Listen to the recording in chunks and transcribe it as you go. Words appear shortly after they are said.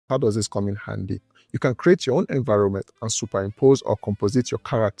How does this come in handy? You can create your own environment and superimpose or composite your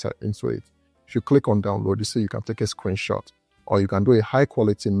character into it. If you click on download, you see you can take a screenshot, or you can do a high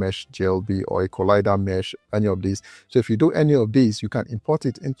quality mesh GLB or a collider mesh, any of these. So if you do any of these, you can import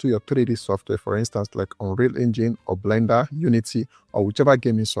it into your 3D software, for instance, like Unreal Engine or Blender, Unity, or whichever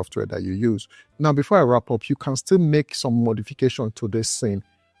gaming software that you use. Now, before I wrap up, you can still make some modification to this scene.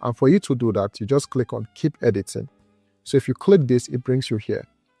 And for you to do that, you just click on keep editing. So if you click this, it brings you here.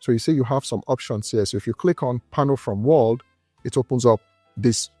 So you see you have some options here. So if you click on panel from world, it opens up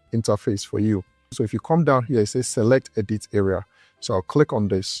this interface for you. So if you come down here, it says select edit area. So I'll click on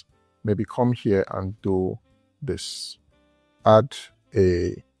this, maybe come here and do this. Add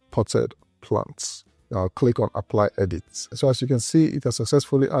a potted plant. I'll click on apply edits. So as you can see, it has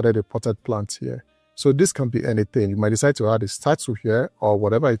successfully added a potted plant here. So this can be anything. You might decide to add a statue here or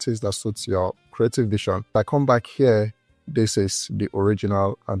whatever it is that suits your creative vision. If I come back here, this is the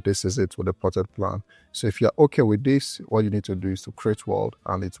original and this is it with the potted plant. So if you're okay with this, what you need to do is to create world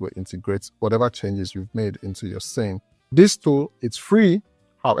and it will integrate whatever changes you've made into your scene. This tool, it's free.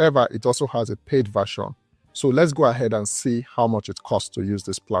 However, it also has a paid version. So let's go ahead and see how much it costs to use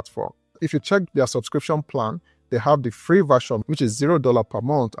this platform. If you check their subscription plan, they have the free version, which is $0 per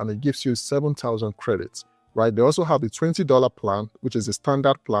month, and it gives you 7,000 credits, right? They also have the $20 plan, which is the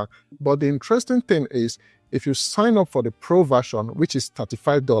standard plan. But the interesting thing is, if you sign up for the pro version, which is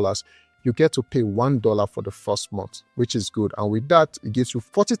 $35, you get to pay $1 for the first month, which is good. And with that, it gives you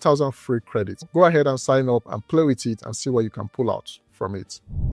 40,000 free credits. Go ahead and sign up and play with it and see what you can pull out from it.